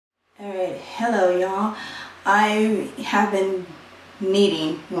Alright, hello y'all. I have been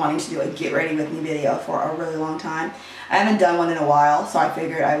wanting to do a get ready with me video for a really long time. I haven't done one in a while, so I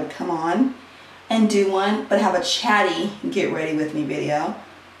figured I would come on and do one, but have a chatty get ready with me video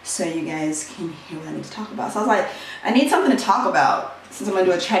so you guys can hear what I need to talk about. So I was like, I need something to talk about since I'm going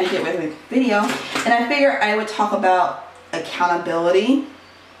to do a chatty get ready with me video, and I figured I would talk about accountability.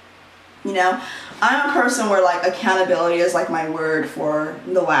 You know, I'm a person where like accountability is like my word for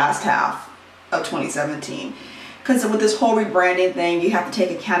the last half of 2017. Because with this whole rebranding thing, you have to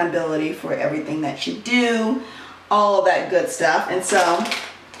take accountability for everything that you do, all of that good stuff. And so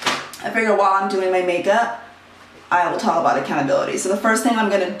I figured while I'm doing my makeup, I will talk about accountability. So the first thing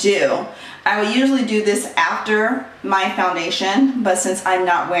I'm going to do, I would usually do this after my foundation, but since I'm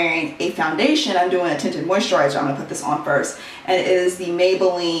not wearing a foundation, I'm doing a tinted moisturizer. I'm going to put this on first. And it is the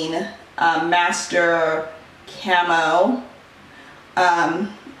Maybelline Master Camo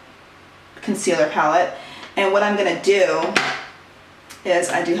concealer palette. And what I'm going to do is,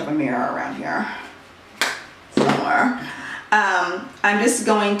 I do have a mirror around here somewhere. I'm just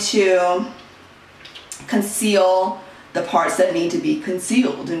going to conceal the parts that need to be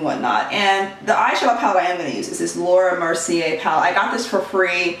concealed and whatnot. And the eyeshadow palette I am going to use is this Laura Mercier palette. I got this for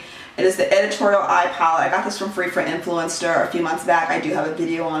free. It is the Editorial Eye Palette. I got this for free for Influenster a few months back. I do have a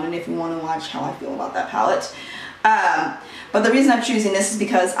video on it if you want to watch how I feel about that palette. But the reason I'm choosing this is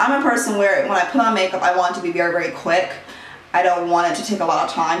because I'm a person where when I put on makeup, I want it to be very, very quick. I don't want it to take a lot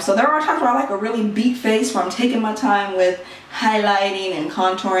of time. So there are times where I like a really beat face where I'm taking my time with highlighting and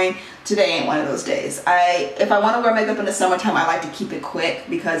contouring. Today ain't one of those days. If I want to wear makeup in the summertime, I like to keep it quick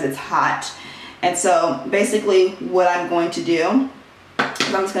because it's hot. And so basically what I'm going to do,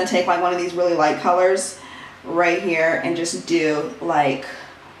 I'm just going to take like one of these really light colors right here and just do like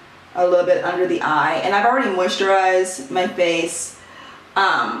a little bit under the eye. And I've already moisturized my face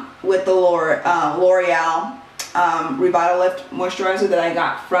with the Loreal Revitalift moisturizer that I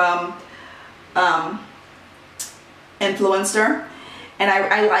got from Influenster. And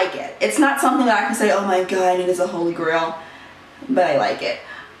I like it. It's not something that I can say, oh my god, it is a holy grail, but I like it.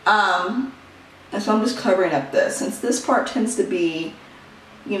 And so I'm just covering up this, since this part tends to be,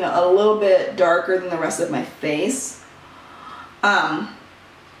 you know, a little bit darker than the rest of my face.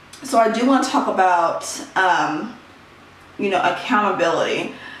 So I do want to talk about, you know,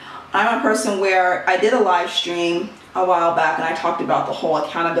 accountability. I'm a person where I did a live stream a while back and I talked about the whole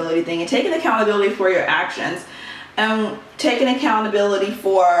accountability thing and taking accountability for your actions and taking accountability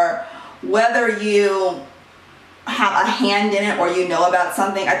for whether you have a hand in it or you know about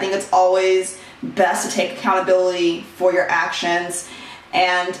something. I think it's always best to take accountability for your actions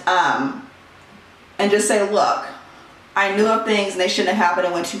and just say, look, I knew of things and they shouldn't have happened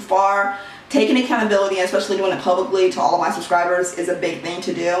and went too far. Taking accountability, and especially doing it publicly to all of my subscribers, is a big thing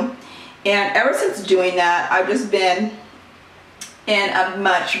to do. And ever since doing that, I've just been in a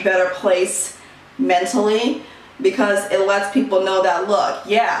much better place mentally, because it lets people know that, look,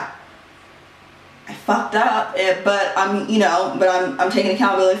 yeah, I fucked up, but I'm taking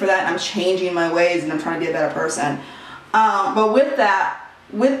accountability for that, and I'm changing my ways, and I'm trying to be a better person. But with that,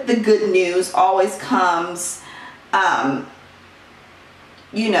 with the good news always comes,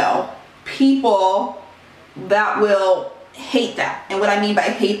 you know, people that will hate that. And what I mean by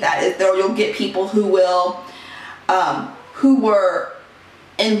hate that is you'll get people who will, who were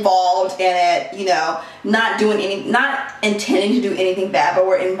involved in it, you know, not intending to do anything bad, but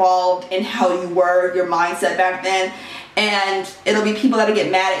were involved in how you were, your mindset back then. And it'll be people that'll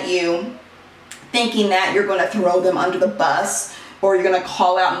get mad at you thinking that you're going to throw them under the bus, or you're going to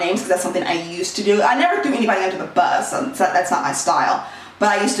call out names, because that's something I used to do. I never threw anybody under the bus. That's not my style. But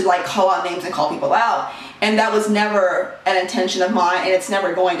I used to like call out names and call people out. And that was never an intention of mine, and it's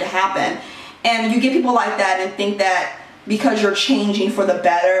never going to happen. And you get people like that and think that because you're changing for the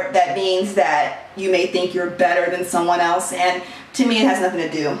better, that means that you may think you're better than someone else. And to me, it has nothing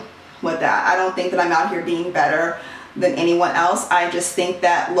to do with that. I don't think that I'm out here being better than anyone else. I just think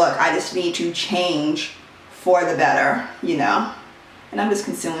that, look, I just need to change for the better, you know. And I'm just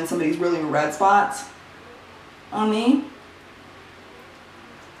concealing some of these really red spots on me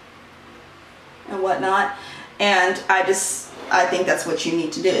and whatnot. And I think that's what you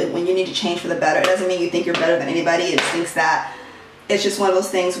need to do. When you need to change for the better, it doesn't mean you think you're better than anybody. It just thinks that it's just one of those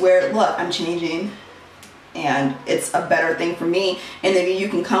things where, look, I'm changing and it's a better thing for me. And then you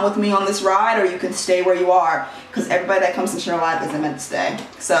can come with me on this ride, or you can stay where you are, because everybody that comes into your life isn't meant to stay.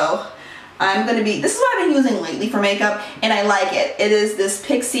 So I'm going to be, this is what I've been using lately for makeup, and I like it. It is this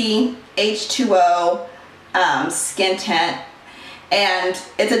Pixi H2O skin tint, and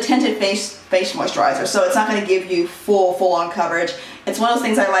it's a tinted face moisturizer, so it's not going to give you full on coverage. It's one of those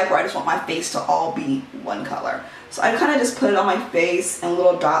things I like where I just want my face to all be one color. So I kind of just put it on my face in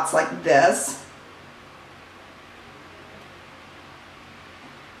little dots like this.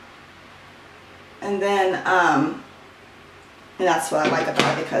 And then, and that's what I like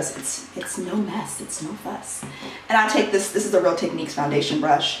about it, because it's no mess, it's no fuss. And I take this is a Real Techniques foundation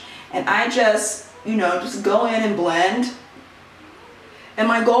brush, and I just, you know, just go in and blend. And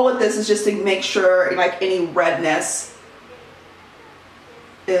my goal with this is just to make sure like any redness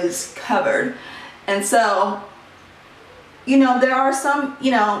is covered. And so, you know, there are some, you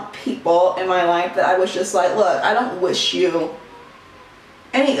know, people in my life that I was just like, look, I don't wish you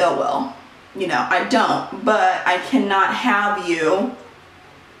any ill will. You know, I don't, but I cannot have you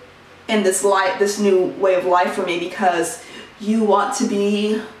in this life, this new way of life for me, because you want to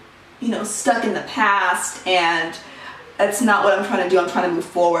be, you know, stuck in the past, and that's not what I'm trying to do. I'm trying to move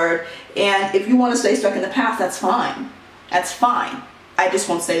forward. And if you want to stay stuck in the past, that's fine. That's fine. I just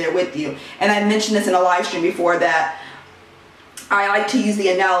won't stay there with you. And I mentioned this in a live stream before, that I like to use the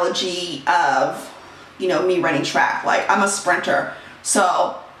analogy of, you know, me running track. Like, I'm a sprinter.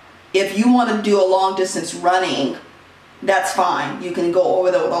 So if you want to do a long distance running, that's fine. You can go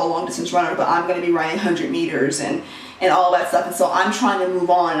over there with all long distance runners, but I'm going to be running 100 meters and all that stuff. And so I'm trying to move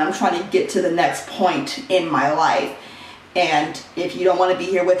on, and I'm trying to get to the next point in my life. And if you don't want to be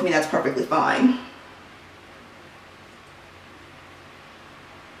here with me, that's perfectly fine.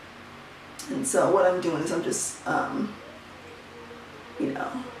 And so what I'm doing is I'm just, you know,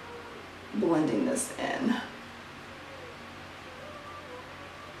 blending this in.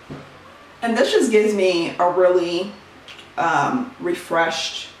 And this just gives me a really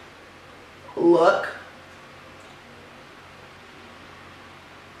refreshed look.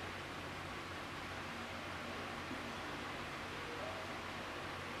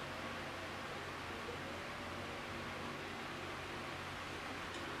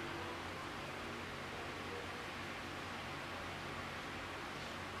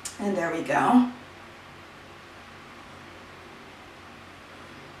 And there we go.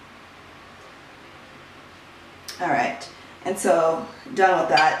 All right, and so done with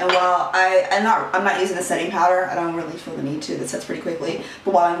that. And while I'm not using a setting powder, I don't really feel the need to. That sets pretty quickly.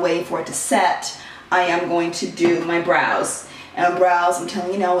 But while I'm waiting for it to set, I am going to do my brows. And brows, I'm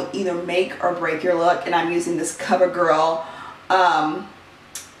telling you now, either make or break your look. And I'm using this Covergirl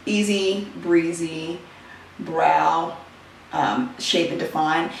Easy Breezy Brow Shape and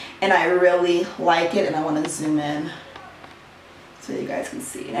Define, and I really like it. And I want to zoom in so you guys can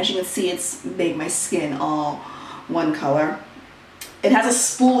see. And as you can see, it's made my skin all one color. It has a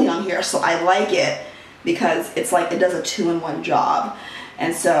spoolie on here, so I like it because it's like it does a two-in-one job.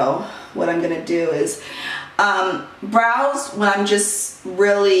 And so what I'm gonna do is brows, when I'm just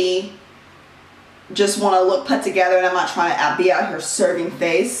really just want to look put together and I'm not trying to be out here serving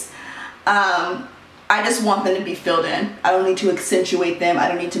face, I just want them to be filled in. I don't need to accentuate them. I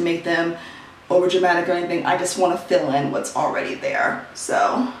don't need to make them over dramatic or anything. I just want to fill in what's already there.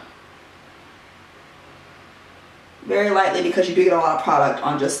 So very lightly, because you do get a lot of product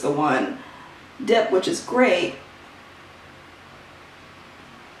on just the one dip, which is great.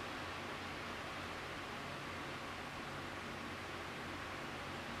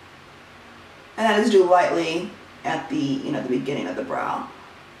 And I just do lightly at the, you know, the beginning of the brow.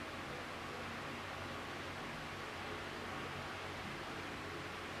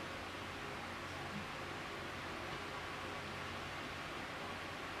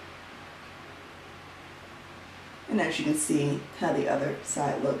 And as you can see how the other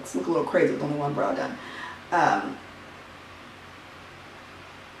side looks. Look a little crazy with only one brow done.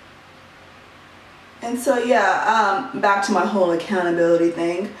 And so yeah, back to my whole accountability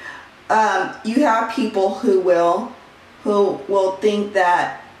thing. You have people who will think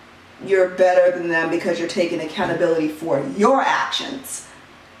that you're better than them because you're taking accountability for your actions.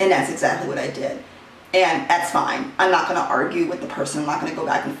 And that's exactly what I did. And that's fine. I'm not going to argue with the person. I'm not going to go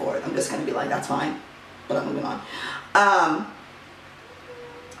back and forth. I'm just going to be like, that's fine. But I'm moving on.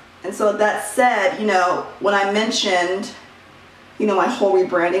 And so that said, you know, when I mentioned, you know, my whole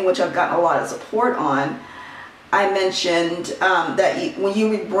rebranding, which I've gotten a lot of support on, I mentioned that when you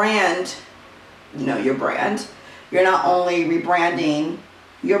rebrand, you know, your brand, you're not only rebranding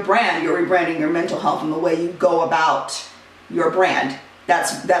your brand, you're rebranding your mental health and the way you go about your brand.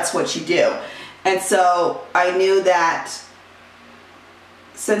 That's what you do. And so I knew that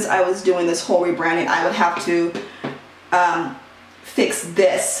since I was doing this whole rebranding, I would have to fix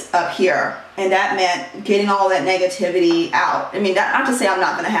this up here. And that meant getting all that negativity out. I mean, not to say I'm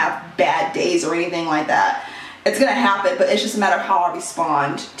not going to have bad days or anything like that. It's going to happen, but it's just a matter of how I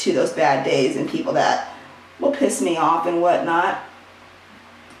respond to those bad days and people that will piss me off and whatnot.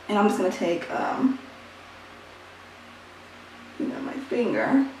 And I'm just gonna take, you know, my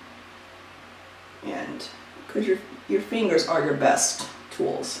finger, and because your fingers are your best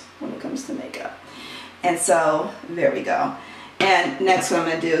tools when it comes to makeup. And so there we go. And next what I'm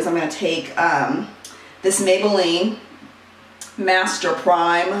gonna do is I'm gonna take this Maybelline Master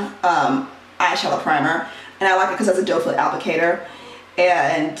Prime eyeshadow primer, and I like it because it's a doe foot applicator.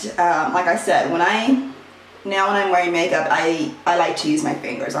 And like I said, when I'm wearing makeup, I like to use my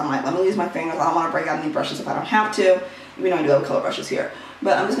fingers. I'm like, let me use my fingers. I don't want to break out any brushes if I don't have to. Even though I do have color brushes here.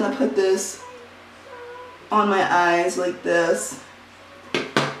 But I'm just going to put this on my eyes like this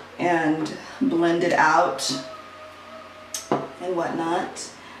and blend it out and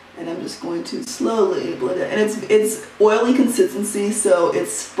whatnot. And I'm just going to slowly blend it. And it's oily consistency, so it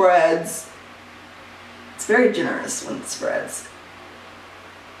spreads. It's very generous when it spreads.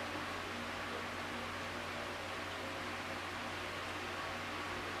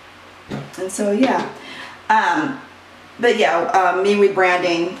 And so yeah, but yeah, me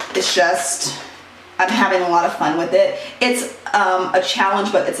rebranding is just, I'm having a lot of fun with it. It's a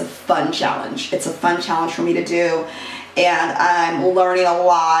challenge, but it's a fun challenge. It's a fun challenge for me to do, and I'm learning a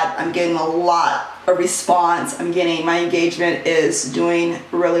lot. I'm getting a lot of response. My engagement is doing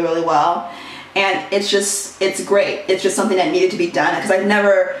really, really well, and it's great. It's just something that needed to be done, because I've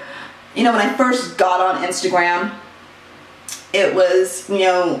never, you know, when I first got on Instagram, it was, you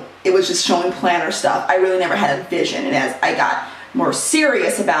know, it was just showing planner stuff. I really never had a vision, and as I got more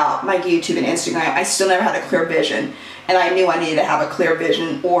serious about my YouTube and Instagram, I still never had a clear vision, and I knew I needed to have a clear vision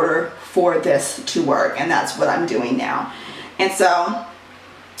in order for this to work, and that's what I'm doing now. And so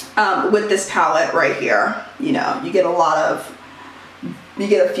with this palette right here, you know, you get a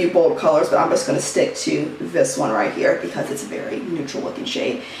few bold colors, but I'm just going to stick to this one right here because it's a very neutral looking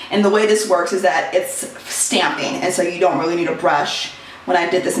shade. And the way this works is that it's stamping, and so you don't really need a brush. When I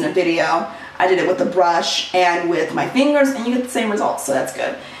did this in a video, I did it with the brush and with my fingers, and you get the same results, so that's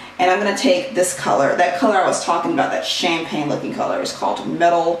good. And I'm going to take this color, that color I was talking about, that champagne looking color, is called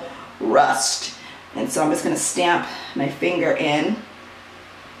Metal Rust. And so I'm just going to stamp my finger in,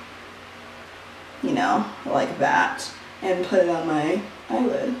 you know, like that, and put it on my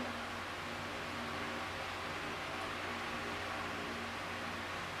eyelid.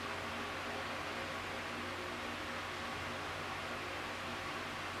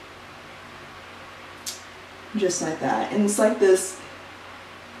 Just like that. And it's like this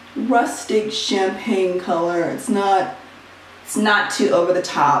rustic champagne color. It's not too over the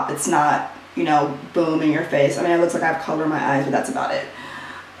top. It's not, you know, boom in your face. I mean, it looks like I have color in my eyes, but that's about it.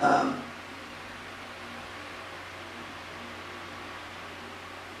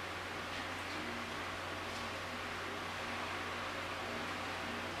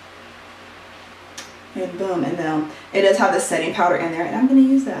 And boom, and then it does have the setting powder in there, and I'm going to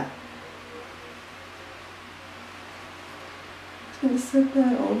use that. Just going to set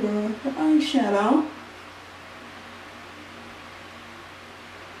that over the eyeshadow.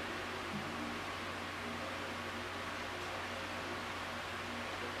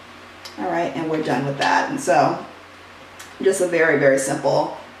 Alright, and we're done with that. And so, just a very, very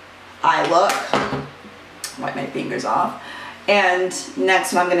simple eye look. Wipe my fingers off. And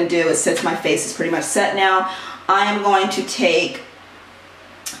next what I'm going to do is, since my face is pretty much set now, I am going to take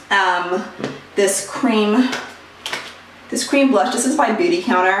this cream blush. This is by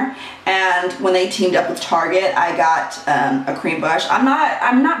Beautycounter, and when they teamed up with Target, I got a cream blush.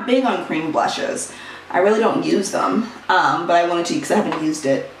 I'm not big on cream blushes. I really don't use them, but I wanted to because I haven't used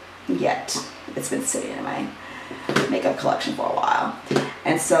it yet. It's been sitting in my makeup collection for a while,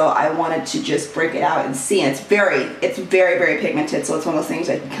 and so I wanted to just break it out and see. And it's very, very pigmented, so it's one of those things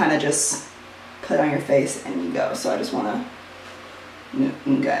that you kind of just put on your face and you go. So I just want to,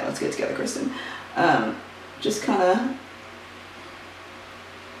 okay, let's get together, Kristen. Just kind of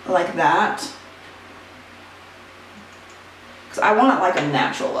like that, because I want it like a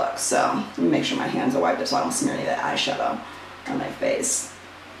natural look. So let me make sure my hands are wiped up so I don't smear any of that eyeshadow on my face.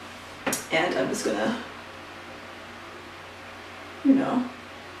 And I'm just gonna, you know,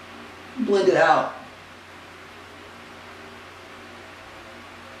 blend it out.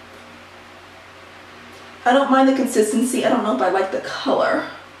 I don't mind the consistency. I don't know if I like the color.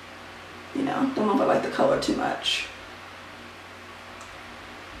 You know, don't know if I like the color too much.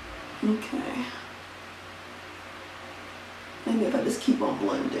 Okay. Maybe if I just keep on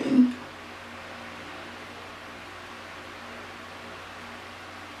blending.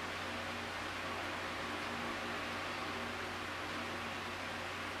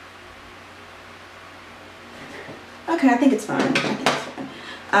 Okay, I think it's fine. I think it's fine.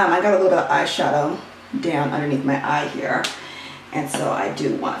 I got a little bit of eyeshadow down underneath my eye here. And so I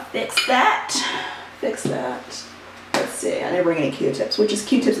do want to fix that. Let's see, I didn't bring any Q-tips, which is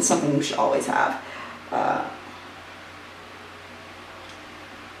Q-tips is something you should always have.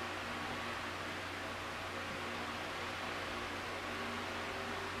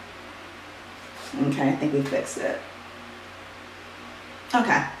 Okay, I think we fixed it.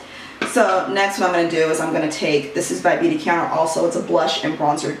 Okay, so next what I'm going to do is I'm going to take, this is by Beautycounter also, it's a blush and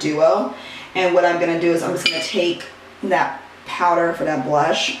bronzer duo. And what I'm going to do is I'm just going to take that powder for that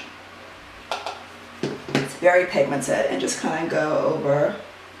blush. It's very pigmented, and just kind of go over,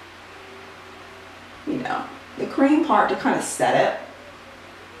 you know, the cream part to kind of set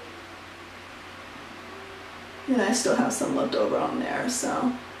it. And I still have some left over on there,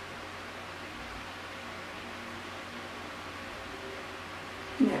 so.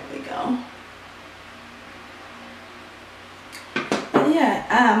 There we go. But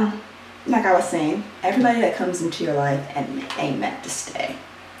yeah, like I was saying, everybody that comes into your life ain't meant to stay.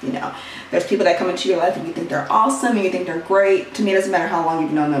 You know, there's people that come into your life and you think they're awesome and you think they're great. To me, it doesn't matter how long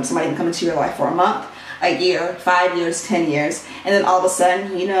you've known them. Somebody can come into your life for a month, a year, 5 years, 10 years, and then all of a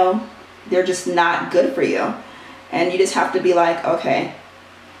sudden, you know, they're just not good for you. And you just have to be like, okay,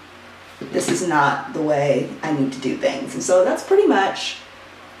 this is not the way I need to do things. And so that's pretty much,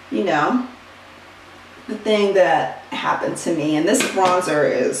 you know, the thing that happened to me. And this bronzer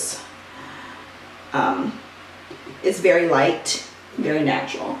is very light, very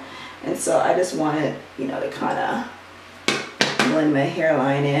natural. And so I just wanted, you know, to kind of blend my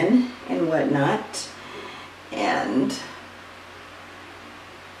hairline in and whatnot. And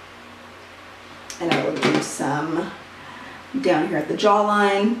I will do some down here at the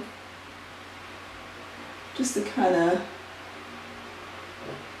jawline, just to kind of,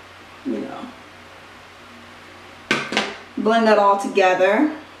 you know, blend that all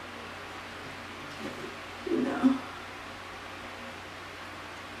together, you know.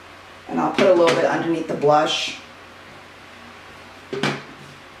 And I'll put a little bit underneath the blush.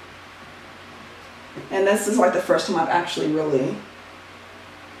 And this is like the first time I've actually really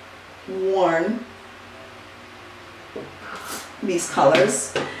worn these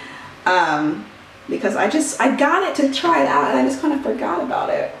colors, because I got it to try it out and I just kind of forgot about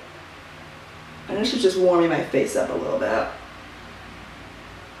it. And this is just warming my face up a little bit.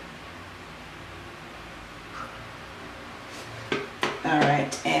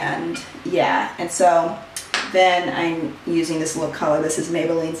 Alright, and yeah, and so then I'm using this little color. This is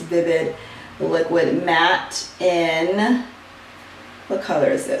Maybelline's Vivid Liquid Matte in, what color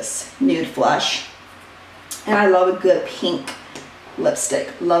is this? Nude Flush. And I love a good pink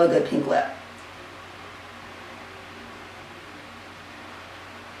lipstick. Love a good pink lip.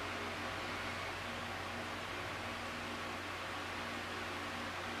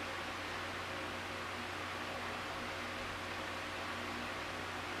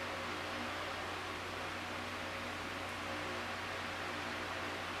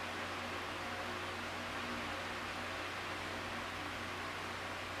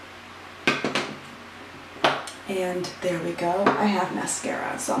 And there we go. I have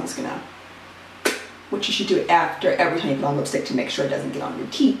mascara, so I'm just gonna, which you should do after every time you put on lipstick to make sure it doesn't get on your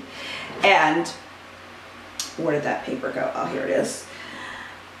teeth. And where did that paper go? Oh, here it is.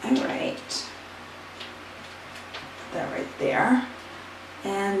 All right, put that right there.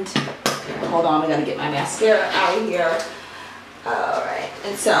 And hold on, I gotta get my mascara out of here. All right,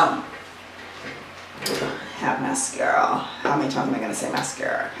 and so I have mascara. How many times am I gonna say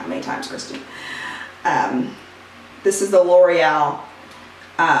mascara? How many times, Kristen? This is the Loreal,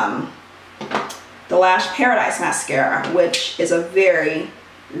 the Lash Paradise Mascara, which is a very,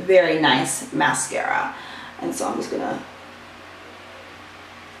 very nice mascara. And so I'm just gonna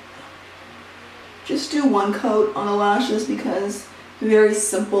just do one coat on the lashes because very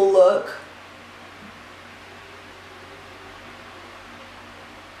simple look.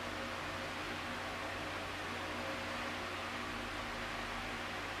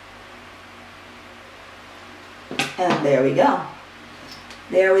 And there we go.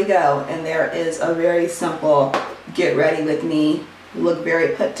 There we go. And there is a very simple get ready with me, look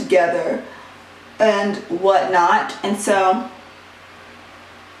very put together and whatnot. And so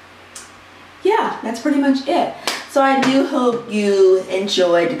yeah, that's pretty much it. So I do hope you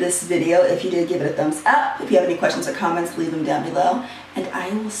enjoyed this video. If you did, give it a thumbs up. If you have any questions or comments, leave them down below. And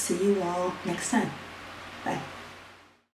I will see you all next time. Bye.